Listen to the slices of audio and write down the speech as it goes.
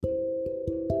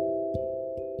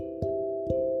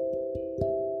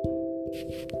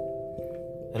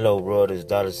Hello, bro. This is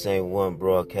Dollar Saint One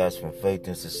broadcast from Faith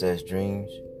and Success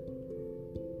Dreams.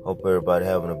 Hope everybody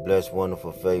having a blessed,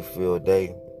 wonderful, faith-filled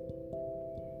day.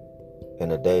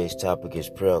 And today's topic is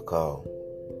prayer call.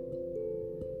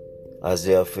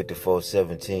 Isaiah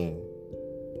 54:17.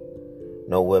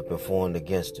 No weapon formed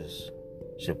against us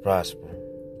should prosper.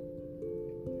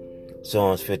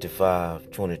 Psalms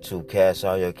 55:22. Cast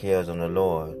all your cares on the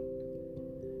Lord,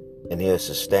 and He'll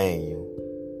sustain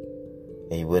you,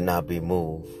 and you will not be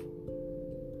moved.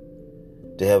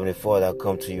 Dear Heavenly Father, I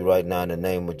come to you right now in the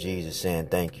name of Jesus saying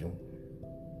thank you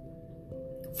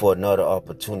for another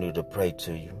opportunity to pray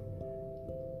to you.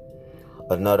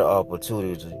 Another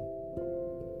opportunity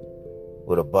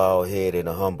with a bowed head and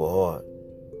a humble heart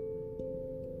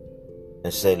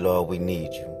and say, Lord, we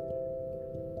need you.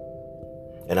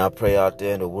 And I pray out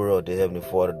there in the world, dear Heavenly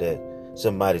Father, that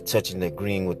somebody touching and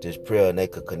agreeing with this prayer and they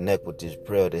could connect with this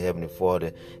prayer, dear Heavenly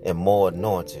Father, and more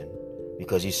anointing.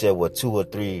 Because you said, well, 2 or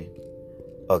 3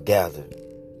 are gathered,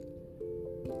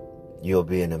 you'll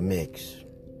be in the mix.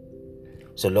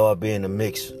 So Lord, be in the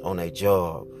mix on a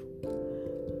job.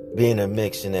 Be in the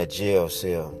mix in that jail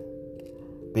cell.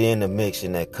 Be in the mix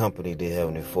in that company, dear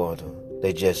Heavenly Father.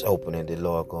 They just opening, dear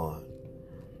Lord God.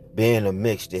 Be in the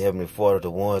mix, dear Heavenly Father,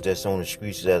 the ones that's on the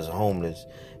streets that's homeless,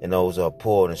 and those are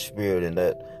poor in spirit, and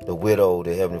that the widow,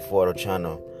 dear Heavenly Father, trying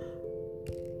to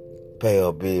pay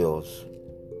her bills.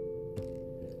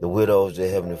 The widows, dear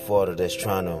Heavenly Father, that's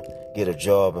trying to get a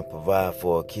job and provide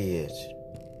for her kids.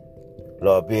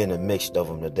 Lord, be in the midst of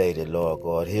them today, dear Lord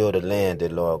God. Heal the land, dear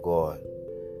Lord God.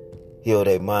 Heal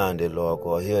their mind, dear Lord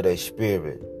God. Heal their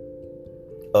spirit.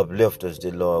 Uplift us,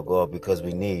 dear Lord God, because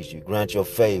we need you. Grant your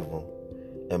favor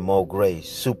and more grace,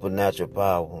 supernatural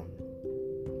power.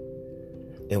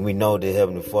 And we know, dear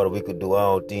Heavenly Father, we could do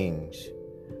all things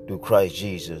through Christ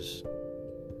Jesus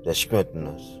that strengthen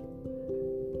us.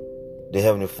 Dear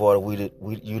Heavenly Father,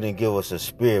 you didn't give us a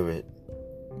spirit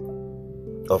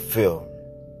of fear,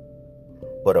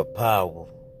 but of power,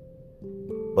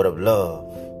 but of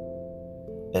love,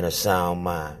 and a sound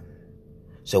mind.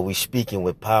 So we speaking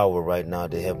with power right now,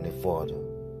 dear Heavenly Father.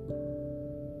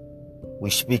 We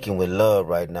speaking with love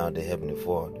right now, dear Heavenly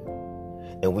Father.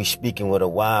 And we speaking with a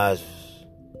wise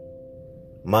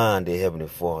mind, dear Heavenly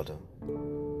Father,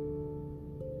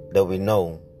 that we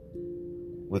know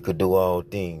we could do all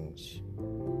things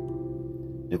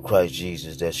through Christ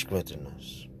Jesus that strengthens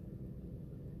us.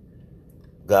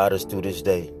 Guide us through this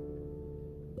day.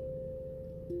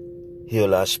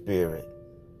 Heal our spirit.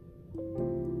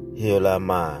 Heal our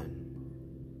mind.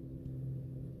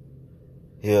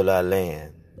 Heal our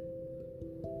land.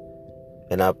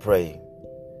 And I pray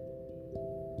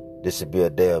this will be a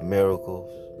day of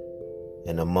miracles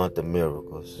and a month of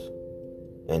miracles.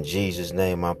 In Jesus'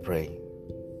 name I pray.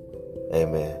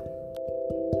 Amen.